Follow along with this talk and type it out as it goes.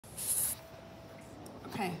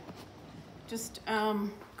Okay, just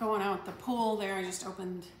going out the pool there. I just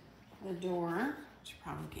opened the door, which you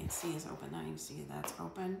probably can't see is open. Now you can see that's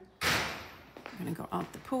open. I'm gonna go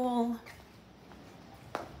out the pool.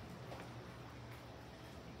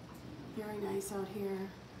 Very nice out here.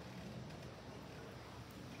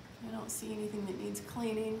 I don't see anything that needs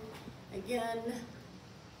cleaning. Again,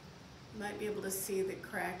 you might be able to see the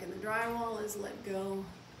crack in the drywall is let go.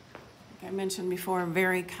 Like I mentioned before,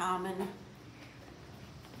 very common.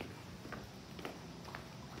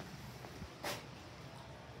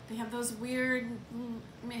 They have those weird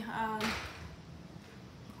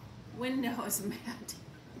windows, Matt.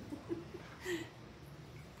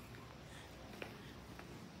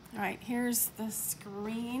 All right, here's the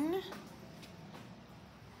screen.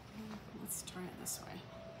 Let's try it this way.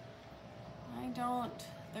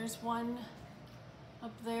 There's one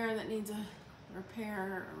up there that needs a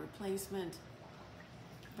repair or replacement.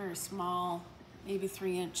 Very small, maybe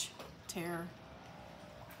 3-inch tear.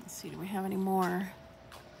 Let's see, do we have any more?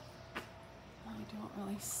 I don't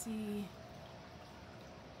really see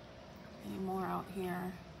any more out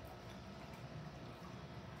here.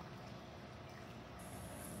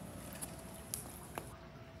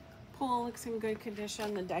 Pool looks in good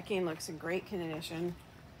condition. The decking looks in great condition.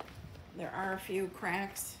 There are a few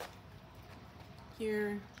cracks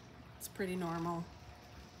here. It's pretty normal.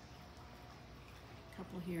 A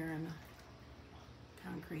couple here in the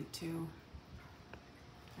concrete too.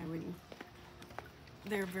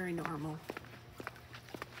 They're very normal.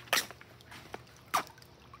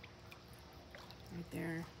 Right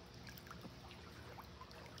there.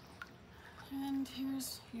 And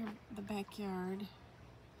here's the backyard.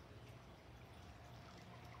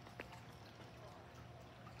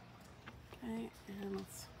 Okay, and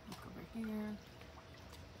let's look over here.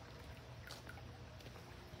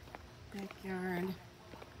 Backyard.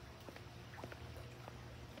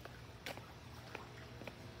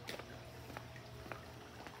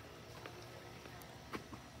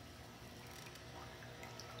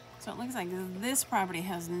 So it looks like this property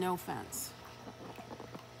has no fence.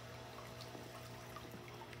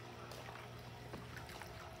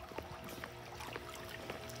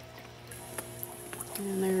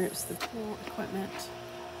 And there's the pool equipment.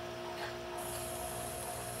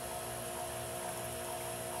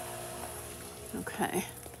 Okay.